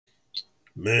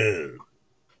Man,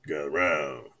 got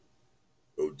around.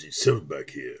 OG Silverback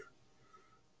here.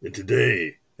 And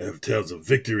today I have tales of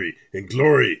victory and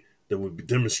glory that will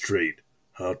demonstrate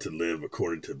how to live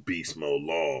according to beast mode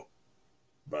law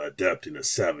by adapting a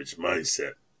savage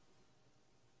mindset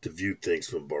to view things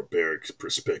from barbaric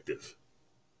perspective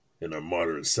in our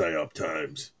modern psyop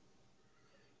times.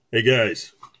 Hey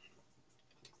guys,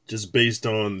 just based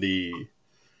on the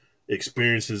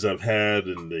experiences I've had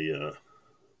and the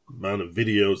amount of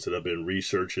videos that I've been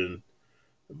researching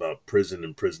about prison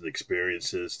and prison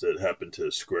experiences that happen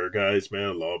to square guys,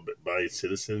 man, law-abiding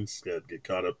citizens that get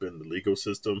caught up in the legal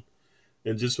system,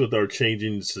 and just with our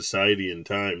changing society and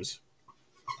times,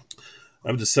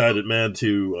 I've decided, man,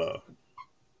 to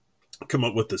come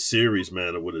up with a series,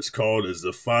 man, of what is called as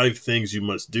the 5 things you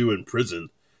must do in prison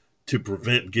to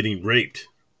prevent getting raped.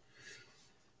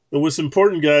 And what's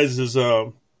important, guys, is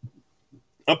I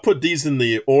put these in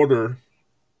the order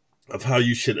of how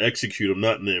you should execute them,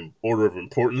 not in the order of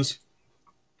importance,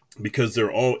 because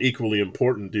they're all equally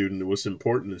important, dude. And what's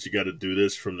important is you got to do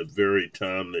this from the very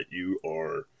time that you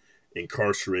are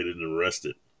incarcerated and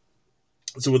arrested.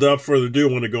 So without further ado,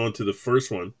 I want to go into the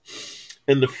first one.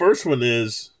 And the first one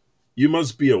is you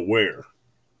must be aware.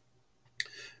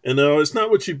 And no, it's not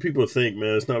what you people think,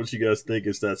 man. It's not what you guys think.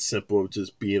 It's that simple of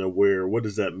just being aware. What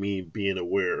does that mean, being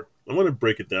aware? I want to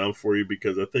break it down for you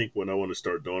because I think what I want to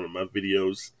start doing in my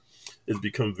videos is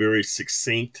become very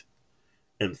succinct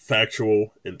and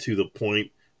factual and to the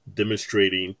point,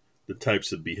 demonstrating the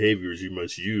types of behaviors you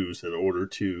must use in order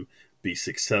to be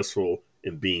successful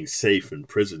in being safe in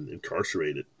prison,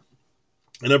 incarcerated.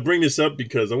 And I bring this up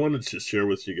because I wanted to share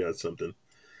with you guys something.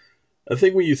 I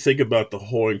think when you think about the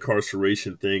whole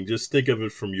incarceration thing, just think of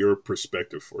it from your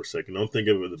perspective for a second. Don't think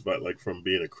of it about like from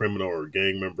being a criminal or a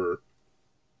gang member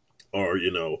or,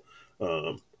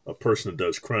 a person that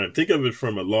does crime. Think of it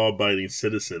from a law-abiding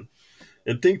citizen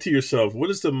and think to yourself,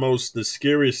 what is the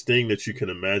scariest thing that you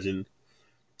can imagine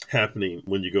happening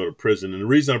when you go to prison? And the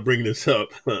reason I bring this up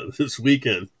this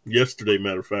weekend, yesterday,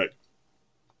 matter of fact,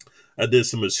 I did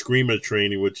some eskrima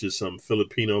training, which is some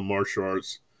Filipino martial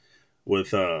arts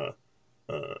with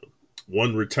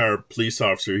one retired police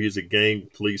officer. He's a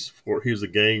he was a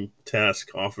gang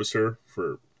task officer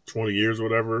for 20 years or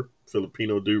whatever.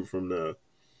 Filipino dude from the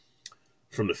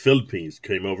Philippines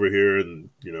came over here and,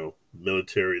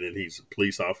 military, and then he's a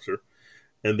police officer.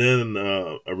 And then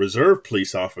a reserve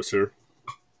police officer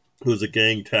who's a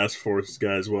gang task force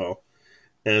guy as well.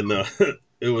 And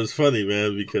it was funny,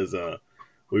 man, because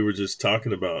we were just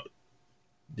talking about,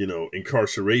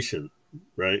 incarceration,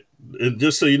 right? And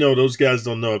just so you know, those guys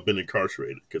don't know I've been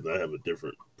incarcerated because I have a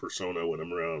different persona when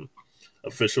I'm around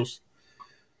officials.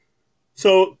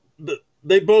 So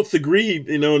they both agreed,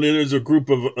 and then there's a group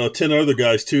of 10 other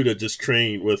guys too that just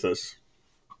trained with us.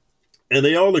 And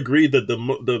they all agreed that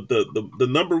the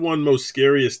number one most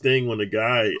scariest thing when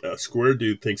a square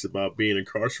dude, thinks about being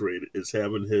incarcerated is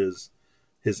having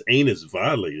his anus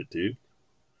violated, dude.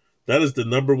 That is the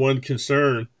number one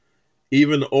concern,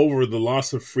 even over the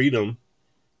loss of freedom,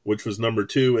 which was number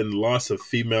 2, and the loss of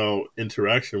female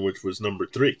interaction, which was number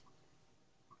 3.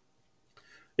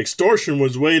 Extortion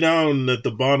was way down at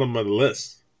the bottom of the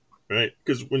list, right?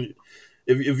 Because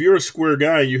if you're a square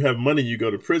guy and you have money, you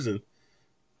go to prison.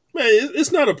 Man,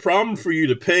 it's not a problem for you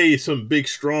to pay some big,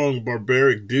 strong,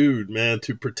 barbaric dude, man,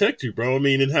 to protect you, bro. I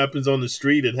mean, it happens on the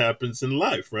street. It happens in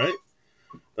life, right?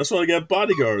 That's why I got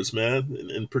bodyguards, man,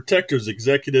 and protectors,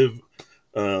 executive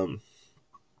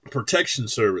protection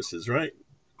services, right?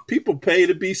 People pay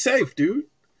to be safe, dude.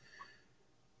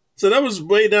 So that was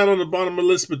way down on the bottom of the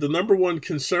list. But the number one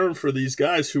concern for these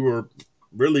guys who are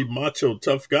really macho,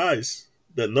 tough guys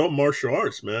that know martial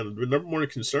arts, man, the number one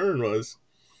concern was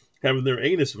having their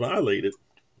anus violated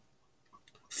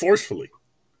forcefully.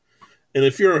 And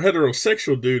if you're a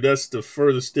heterosexual dude, that's the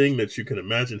furthest thing that you can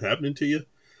imagine happening to you.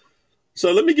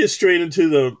 So let me get straight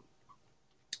into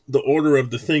the order of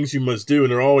the things you must do,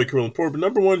 and they're all equally important. But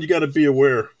number 1, you got to be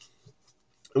aware.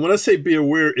 And when I say be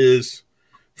aware is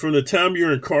from the time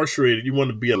you're incarcerated, you want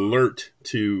to be alert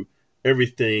to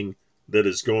everything that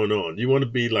is going on. You want to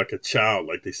be like a child,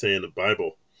 like they say in the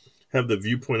Bible. Have the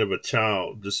viewpoint of a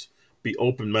child. Just be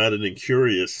open-minded and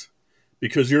curious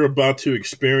because you're about to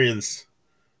experience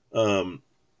an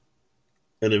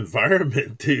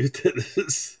environment, dude, that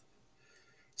is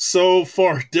so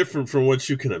far different from what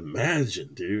you can imagine,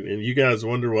 dude. And you guys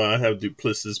wonder why I have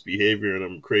duplicitous behavior and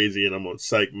I'm crazy and I'm on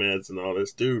psych meds and all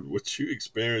this. Dude, what you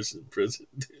experience in prison,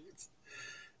 dude,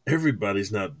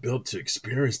 everybody's not built to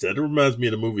experience that. It reminds me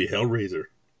of the movie Hellraiser.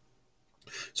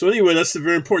 So anyway, that's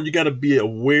very important. You got to be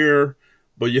aware,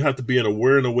 but you have to be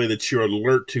aware in a way that you're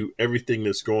alert to everything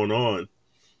that's going on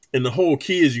And the whole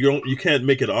key is you can't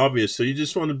make it obvious. So you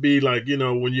just want to be like,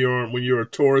 when you're a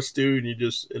tourist dude and you're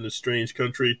just in a strange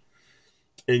country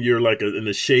and you're like in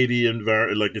a shady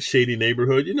environment, like a shady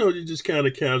neighborhood, you just kind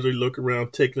of casually look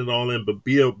around, taking it all in, but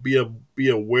be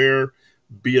aware,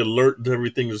 be alert to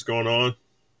everything that's going on.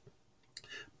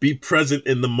 Be present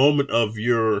in the moment of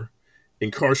your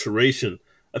incarceration.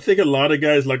 I think a lot of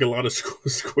guys, like a lot of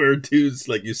square dudes,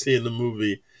 like you see in the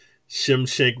movie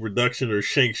Shimshank Reduction or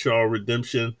Shankshaw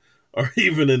Redemption, or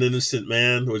even An Innocent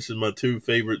Man, which is my two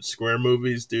favorite square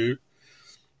movies, dude.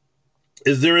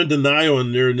 Is they're in denial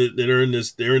and they're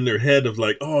in their head of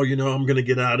like, oh, I'm gonna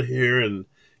get out of here and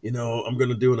I'm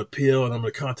gonna do an appeal and I'm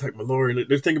gonna contact my lawyer, and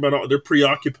they're thinking about they're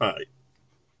preoccupied.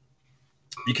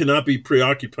 You cannot be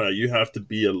preoccupied. You have to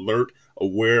be alert,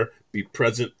 aware, be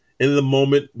present in the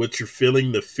moment, what you're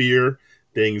feeling, the fear,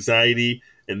 the anxiety,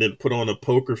 and then put on a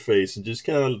poker face and just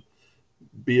kind of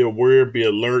be aware, be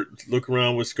alert, look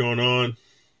around what's going on,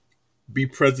 be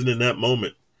present in that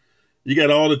moment. You got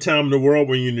all the time in the world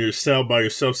when you're in your cell by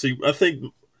yourself. See, I think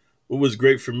what was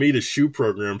great for me, the SHU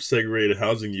program, segregated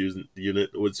housing unit,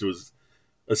 which was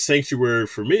a sanctuary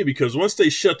for me, because once they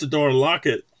shut the door and lock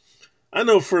it, I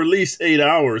know for at least 8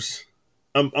 hours,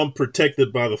 I'm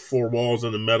protected by the four walls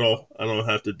and the metal. I don't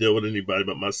have to deal with anybody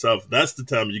but myself. That's the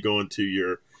time you go into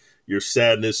your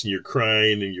sadness and your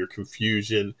crying and your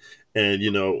confusion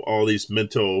and all these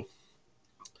mental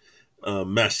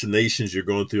machinations you're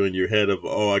going through in your head of,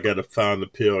 oh, I got to find the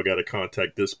pill, I got to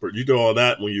contact this person. You do all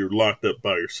that when you're locked up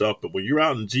by yourself, but when you're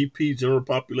out in GP, general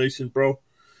population, bro,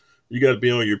 you got to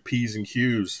be on your P's and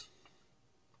Q's.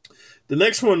 The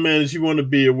next one, man, is you want to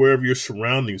be aware of your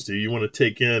surroundings, dude. You want to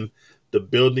take in the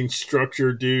building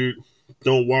structure, dude.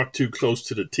 Don't walk too close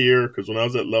to the tier, because when I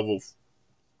was at level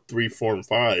 3, 4, and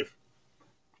 5,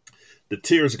 the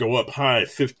tiers go up high,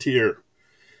 5th tier,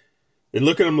 and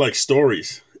look at them like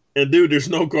stories. And dude, there's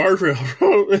no guardrail,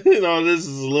 bro. This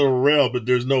is a little rail, but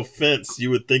there's no fence. You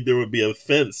would think there would be a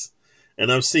fence.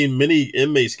 And I've seen many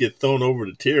inmates get thrown over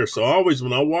the tier. So always,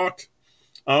 when I walk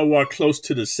close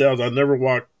to the cells. I never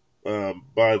walk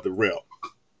by the rail.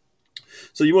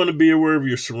 So you want to be aware of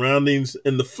your surroundings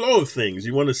and the flow of things.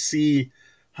 You want to see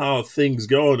how things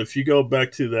go. And if you go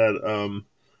back to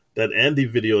that Andy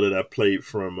video that I played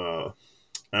from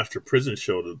After Prison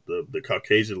show, the little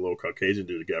Caucasian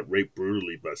dude that got raped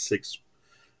brutally by 6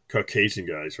 Caucasian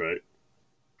guys, right?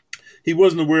 He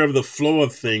wasn't aware of the flow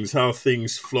of things, how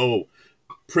things flow.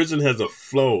 Prison has a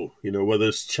flow, whether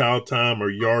it's child time or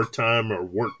yard time or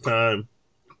work time,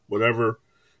 whatever.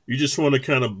 You just want to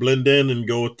kind of blend in and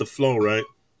go with the flow, right?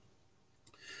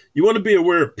 You want to be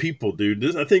aware of people,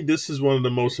 dude. I think this is one of the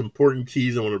most important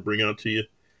keys I want to bring out to you.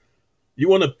 You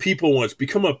want to people watch.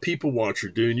 Become a people watcher,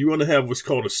 dude. You want to have what's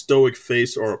called a stoic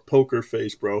face or a poker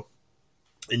face, bro.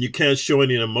 And you can't show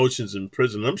any emotions in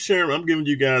prison. I'm giving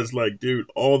you guys, like, dude,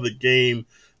 all the game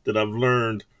that I've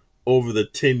learned over the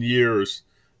 10 years,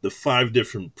 the 5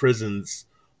 different prisons,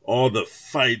 all the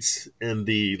fights and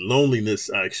the loneliness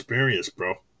I experienced,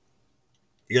 bro.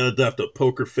 You gotta adopt a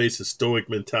poker face, a stoic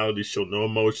mentality, show no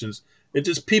emotions, and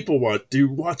just people watch,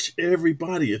 dude. Watch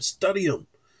everybody and study them.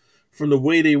 From the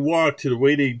way they walk to the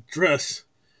way they dress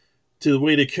to the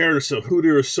way they carry themselves, who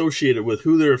they're associated with,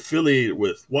 who they're affiliated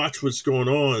with. Watch what's going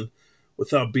on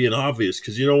without being obvious,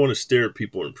 because you don't want to stare at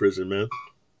people in prison, man.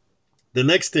 The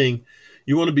next thing,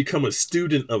 you want to become a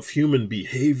student of human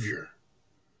behavior.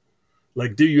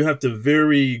 Like, dude, you have to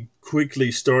very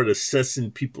quickly start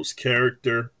assessing people's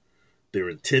character, their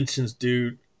intentions,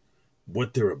 dude,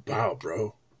 what they're about,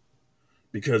 bro.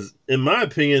 Because in my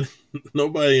opinion,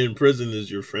 nobody in prison is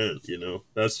your friend,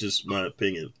 That's just my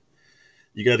opinion.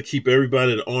 You got to keep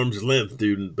everybody at arm's length,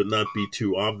 dude, but not be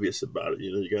too obvious about it.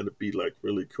 You got to be like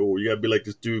really cool. You got to be like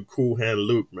this dude, Cool Hand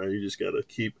Luke, man. You just got to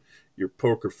keep your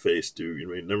poker face, dude.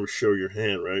 Never show your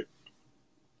hand, right?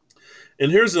 And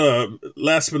here's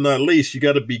last but not least, you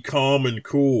got to be calm and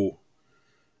cool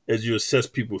as you assess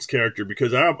people's character.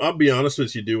 Because I'll be honest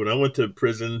with you, dude, when I went to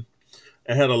prison,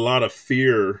 I had a lot of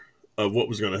fear of what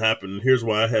was going to happen. And here's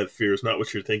why I had fear. It's not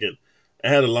what you're thinking. I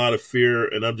had a lot of fear,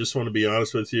 and I just want to be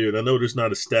honest with you. And I know there's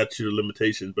not a statute of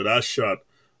limitations, but I shot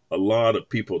a lot of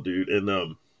people, dude.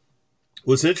 And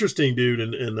what's interesting, dude,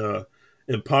 in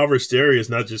impoverished areas,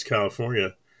 not just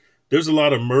California, there's a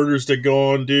lot of murders that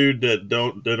go on, dude,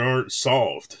 that aren't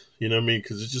solved. You know what I mean?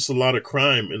 Because there's just a lot of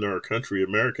crime in our country,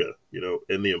 America,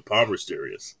 in the impoverished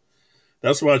areas.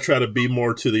 That's why I try to be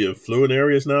more to the affluent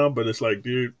areas now. But it's like,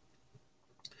 dude,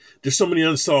 there's so many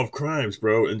unsolved crimes,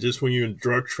 bro. And just when you're in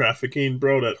drug trafficking,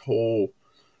 bro, that whole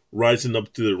rising up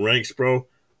through the ranks, bro,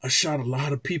 I shot a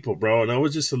lot of people, bro. And I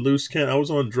was just a loose cannon. I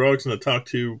was on drugs, and I talked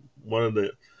to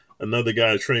another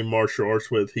guy I trained martial arts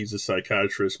with. He's a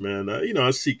psychiatrist, man.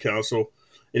 I seek counsel.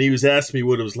 And he was asking me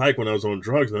what it was like when I was on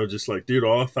drugs. And I was just like, dude,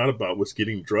 all I thought about was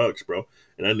getting drugs, bro.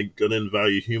 And I didn't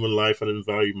value human life. I didn't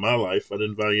value my life. I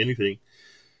didn't value anything.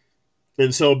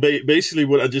 And so basically,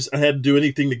 I had to do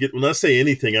anything to get. When I say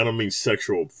anything, I don't mean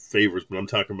sexual favors, but I'm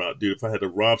talking about, dude, if I had to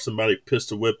rob somebody,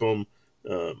 pistol whip them,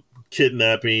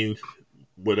 kidnapping,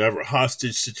 whatever,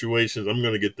 hostage situations, I'm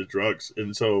going to get the drugs.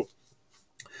 And so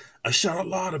I shot a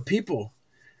lot of people.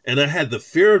 And I had the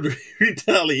fear of the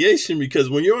retaliation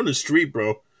because when you're on the street,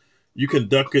 bro, you can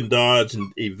duck and dodge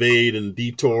and evade and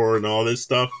detour and all this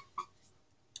stuff.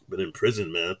 But in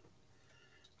prison, man,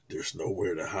 there's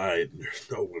nowhere to hide and there's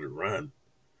nowhere to run.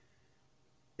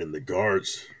 And the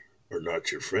guards are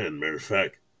not your friend. Matter of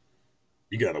fact,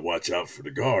 you got to watch out for the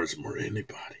guards more than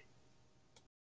anybody.